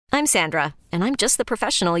I'm Sandra, and I'm just the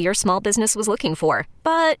professional your small business was looking for.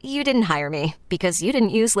 But you didn't hire me because you didn't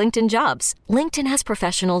use LinkedIn Jobs. LinkedIn has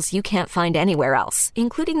professionals you can't find anywhere else,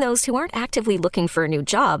 including those who aren't actively looking for a new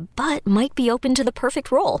job, but might be open to the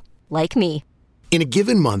perfect role, like me. In a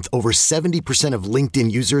given month, over 70% of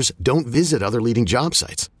LinkedIn users don't visit other leading job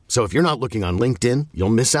sites. So if you're not looking on LinkedIn, you'll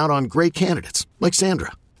miss out on great candidates like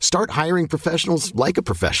Sandra. Start hiring professionals like a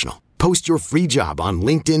professional. Post your free job on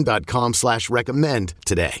linkedin.com/recommend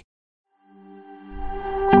today.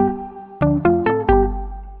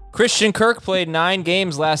 Christian Kirk played 9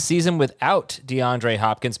 games last season without DeAndre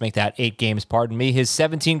Hopkins. Make that 8 games, pardon me. His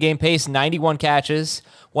 17-game pace, 91 catches,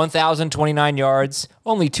 1,029 yards,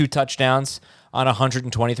 only 2 touchdowns on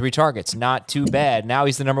 123 targets. Not too bad. Now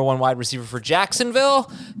he's the number 1 wide receiver for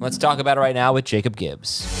Jacksonville. Let's talk about it right now with Jacob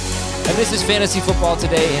Gibbs. And this is Fantasy Football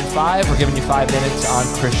Today in 5. We're giving you 5 minutes on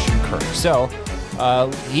Christian Kirk. So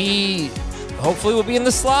he hopefully will be in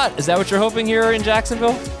the slot. Is that what you're hoping here in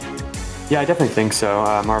Jacksonville? Yeah, I definitely think so.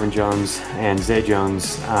 Marvin Jones and Zay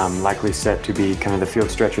Jones likely set to be kind of the field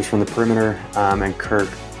stretchers from the perimeter, and Kirk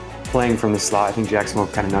playing from the slot. I think Jacksonville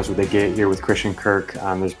kind of knows what they get here with Christian Kirk.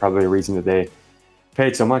 There's probably a reason that they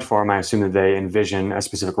paid so much for him. I assume that they envision a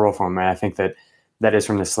specific role for him. And I think that is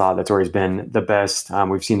from the slot. That's where he's been the best.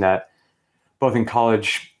 We've seen that both in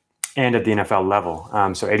college and at the NFL level.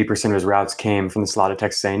 So 80% of his routes came from the slot at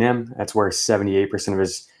Texas A&M. That's where 78% of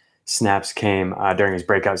his snaps came during his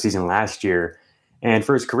breakout season last year. And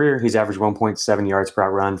for his career, he's averaged 1.7 yards per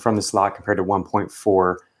out run from the slot compared to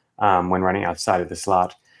 1.4 when running outside of the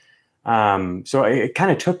slot. So it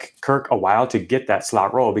kind of took Kirk a while to get that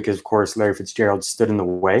slot role because, of course, Larry Fitzgerald stood in the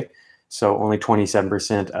way. So only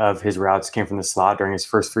 27% of his routes came from the slot during his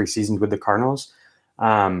first 3 seasons with the Cardinals.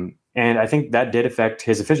 And I think that did affect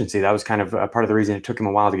his efficiency. That was kind of a part of the reason it took him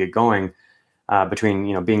a while to get going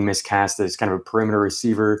between, being miscast as kind of a perimeter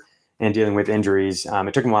receiver and dealing with injuries.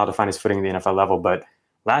 It took him a while to find his footing at the NFL level. But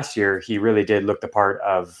last year, he really did look the part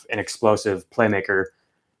of an explosive playmaker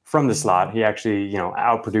from the slot. He actually,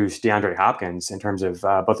 outproduced DeAndre Hopkins in terms of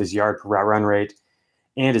both his yard per route run rate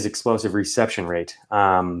and his explosive reception rate,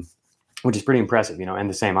 which is pretty impressive, in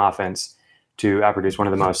the same offense to outproduce one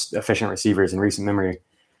of the most efficient receivers in recent memory.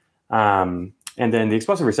 And then the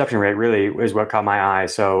explosive reception rate really is what caught my eye.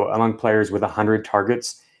 So among players with 100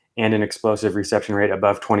 targets and an explosive reception rate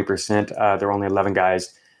above 20%, there are only 11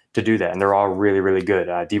 guys to do that. And they're all really, really good.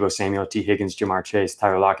 Deebo Samuel, T. Higgins, Jamar Chase,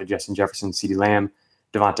 Tyler Lockett, Justin Jefferson, CeeDee Lamb,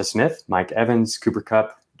 Devonta Smith, Mike Evans, Cooper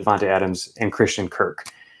Kupp, Devontae Adams, and Christian Kirk.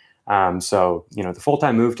 So, the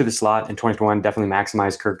full-time move to the slot in 2021 definitely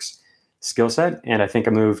maximized Kirk's skill set. And I think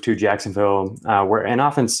a move to Jacksonville, where an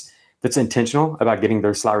offense that's intentional about getting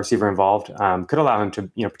their slot receiver involved, could allow him to,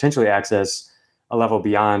 potentially access a level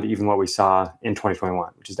beyond even what we saw in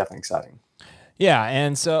 2021, which is definitely exciting. Yeah,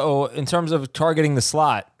 and so in terms of targeting the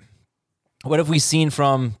slot, what have we seen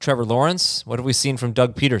from Trevor Lawrence? What have we seen from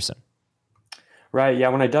Doug Peterson? Right, yeah,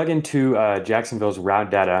 when I dug into Jacksonville's route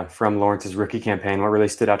data from Lawrence's rookie campaign, what really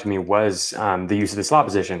stood out to me was the use of the slot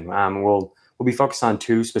position. We'll be focused on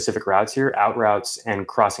 2 specific routes here, out routes and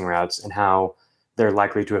crossing routes, and how they're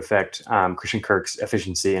likely to affect Christian Kirk's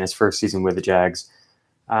efficiency in his first season with the Jags.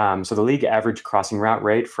 So the league average crossing route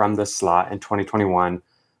rate from the slot in 2021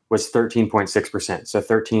 was 13.6%. So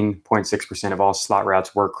 13.6% of all slot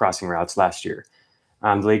routes were crossing routes last year.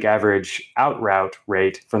 The league average out route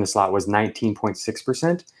rate from the slot was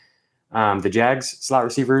 19.6%. The Jags slot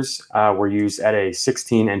receivers were used at a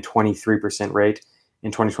 16 and 23% rate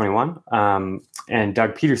in 2021. And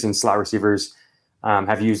Doug Peterson's slot receivers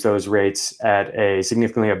have used those rates at a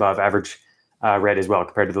significantly above average rate as well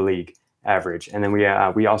compared to the league average. And then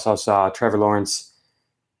we also saw Trevor Lawrence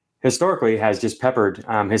historically has just peppered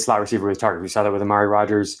his slot receiver with targets. We saw that with Amari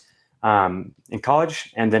Rodgers in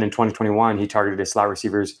college. And then in 2021, he targeted his slot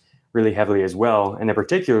receivers really heavily as well. And then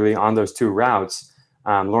particularly on those 2 routes,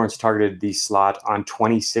 Lawrence targeted the slot on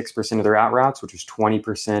 26% of their out routes, which was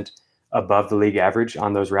 20% above the league average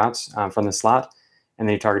on those routes from the slot. And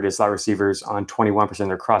then he targeted slot receivers on 21% of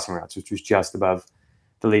their crossing routes, which was just above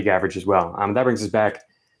the league average as well. That brings us back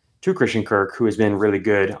to Christian Kirk, who has been really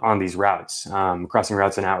good on these routes, crossing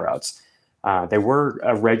routes and out routes. They were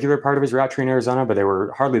a regular part of his route tree in Arizona, but they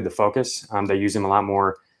were hardly the focus. They use him a lot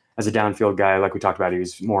more as a downfield guy. Like we talked about, he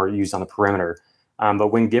was more used on the perimeter. But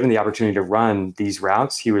when given the opportunity to run these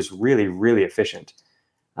routes, he was really, really efficient.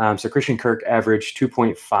 So Christian Kirk averaged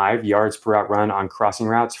 2.5 yards per route run on crossing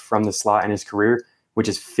routes from the slot in his career, which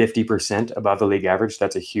is 50% above the league average.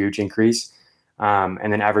 That's a huge increase.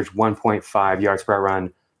 And then averaged 1.5 yards per route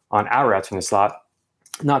run on out routes from the slot.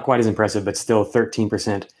 Not quite as impressive, but still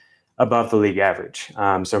 13% above the league average.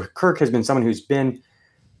 So Kirk has been someone who's been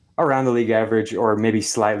around the league average or maybe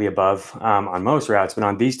slightly above on most routes. But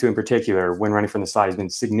on these two in particular, when running from the slot, he's been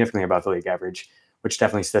significantly above the league average, which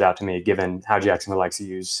definitely stood out to me given how Jacksonville likes to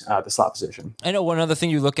use the slot position. I know one other thing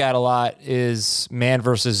you look at a lot is man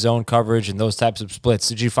versus zone coverage and those types of splits.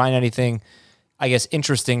 Did you find anything, I guess,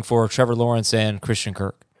 interesting for Trevor Lawrence and Christian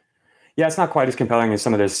Kirk? Yeah, it's not quite as compelling as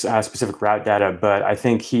some of this specific route data, but I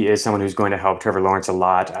think he is someone who's going to help Trevor Lawrence a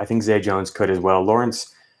lot. I think Zay Jones could as well.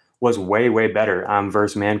 Lawrence was way, way better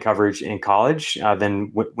versus man coverage in college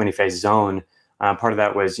than when he faced zone. Part of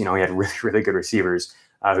that was, he had really, really good receivers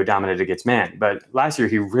who dominated against man. But last year,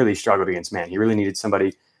 he really struggled against man. He really needed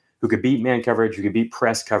somebody who could beat man coverage, who could beat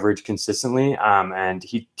press coverage consistently, and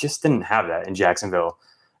he just didn't have that in Jacksonville.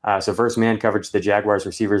 So versus man coverage, the Jaguars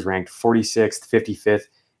receivers ranked 46th, 55th,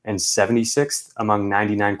 and 76th among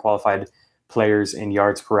 99 qualified players in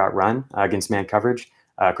yards per route run against man coverage.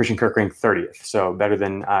 Christian Kirk ranked 30th, so better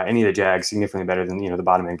than any of the Jags, significantly better than the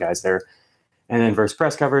bottom end guys there. And then versus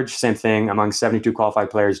press coverage, same thing. Among 72 qualified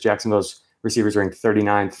players, Jacksonville's receivers ranked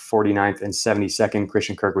 39th, 49th, and 72nd.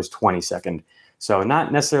 Christian Kirk was 22nd. So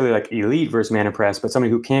not necessarily like elite versus man and press, but somebody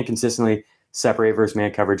who can consistently separate versus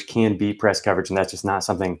man coverage, can beat press coverage, and that's just not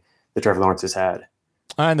something that Trevor Lawrence has had.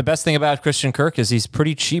 And the best thing about Christian Kirk is he's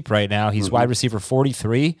pretty cheap right now. He's wide receiver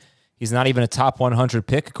 43. He's not even a top 100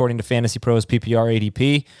 pick, according to Fantasy Pros PPR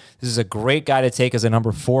ADP. This is a great guy to take as a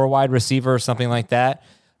number 4 wide receiver or something like that.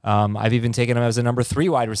 I've even taken him as a number 3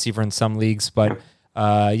 wide receiver in some leagues. But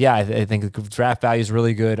I think the draft value is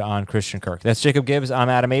really good on Christian Kirk. That's Jacob Gibbs. I'm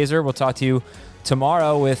Adam Aizer. We'll talk to you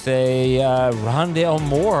tomorrow with a Rondale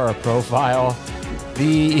Moore profile.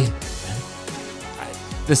 The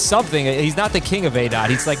something. He's not the king of ADOT.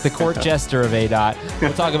 He's like the court jester of ADOT.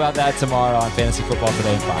 We'll talk about that tomorrow on Fantasy Football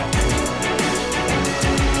Today at 5.